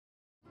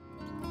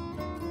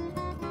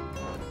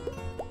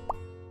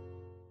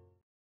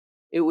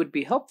It would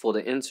be helpful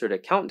to insert a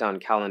countdown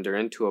calendar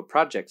into a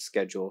project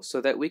schedule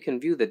so that we can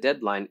view the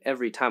deadline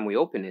every time we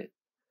open it.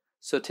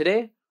 So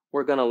today,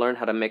 we're going to learn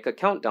how to make a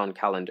countdown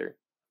calendar.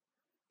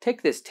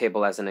 Take this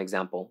table as an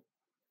example.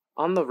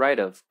 On the right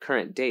of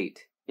current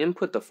date,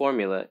 input the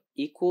formula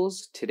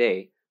equals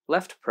today,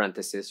 left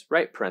parenthesis,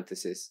 right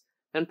parenthesis,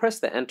 and press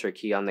the Enter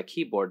key on the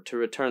keyboard to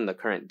return the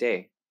current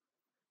day.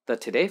 The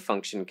today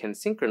function can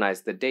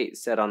synchronize the date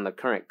set on the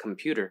current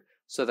computer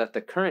so that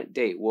the current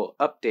date will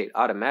update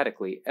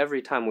automatically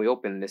every time we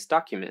open this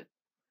document.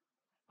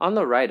 On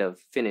the right of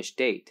finish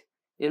date,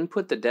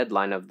 input the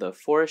deadline of the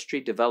forestry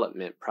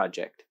development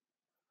project.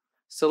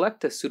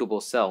 Select a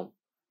suitable cell.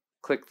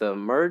 Click the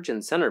Merge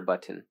and Center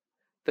button.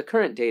 The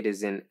current date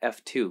is in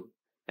F2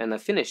 and the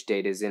finish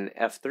date is in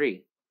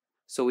F3.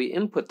 So we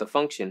input the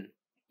function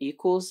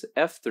equals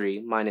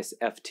F3 minus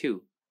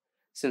F2.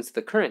 Since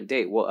the current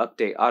date will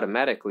update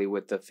automatically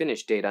with the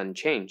finish date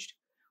unchanged,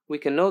 we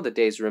can know the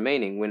days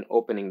remaining when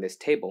opening this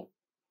table.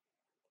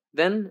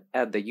 Then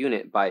add the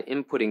unit by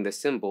inputting the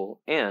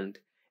symbol and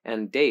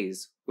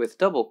days with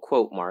double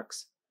quote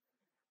marks,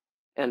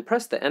 and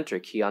press the Enter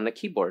key on the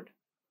keyboard.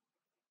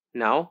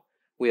 Now,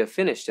 we have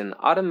finished an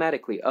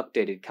automatically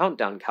updated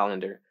countdown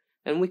calendar,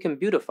 and we can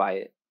beautify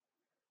it.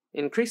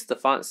 Increase the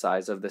font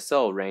size of the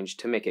cell range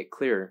to make it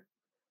clearer.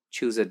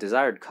 Choose a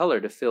desired color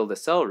to fill the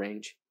cell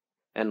range.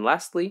 And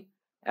lastly,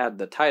 add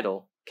the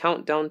title,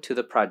 Countdown to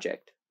the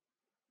Project.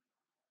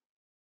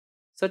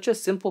 Such a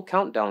simple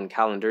countdown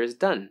calendar is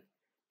done.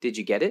 Did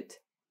you get it?